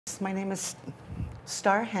My name is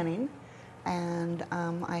Star Henning, and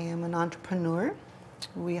I am an entrepreneur.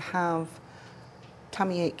 We have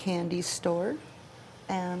Tummy Ache Candy Store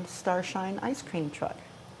and Starshine Ice Cream Truck.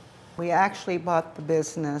 We actually bought the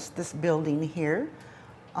business, this building here,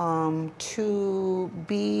 to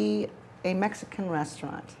be a Mexican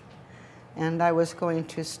restaurant. And I was going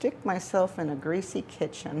to stick myself in a greasy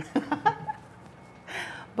kitchen.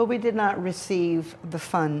 But we did not receive the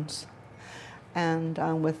funds.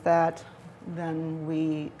 And with that, then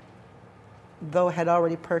we, though had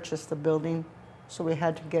already purchased the building, so we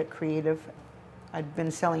had to get creative. I'd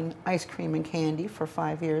been selling ice cream and candy for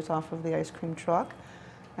 5 years off of the ice cream truck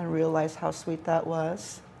and realized how sweet that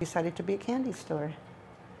was. Decided to be a candy store.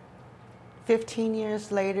 15 years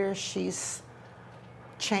later, she's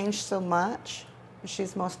changed so much.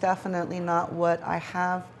 She's most definitely not what I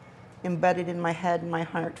have embedded in my head and my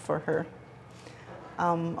heart for her.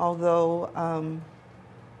 Although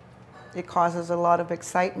it causes a lot of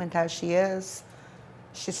excitement as she is,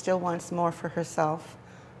 she still wants more for herself.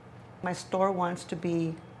 My store wants to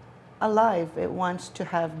be alive. It wants to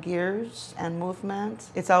have gears and movement.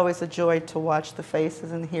 It's always a joy to watch the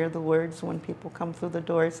faces and hear the words when people come through the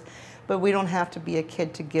doors. But we don't have to be a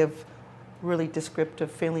kid to give really descriptive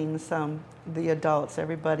feelings. The adults,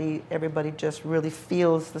 everybody just really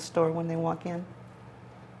feels the store when they walk in.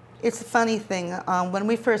 It's a funny thing. When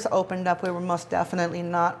we first opened up, we were most definitely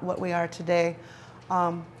not what we are today.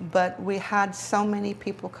 But we had so many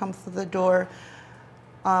people come through the door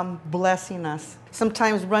blessing us.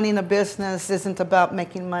 Sometimes running a business isn't about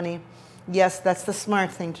making money. Yes, that's the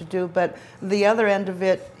smart thing to do, but the other end of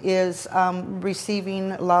it is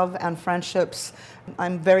receiving love and friendships.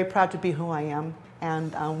 I'm very proud to be who I am,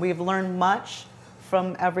 and we've learned much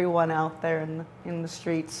from everyone out there in the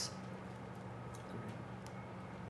streets.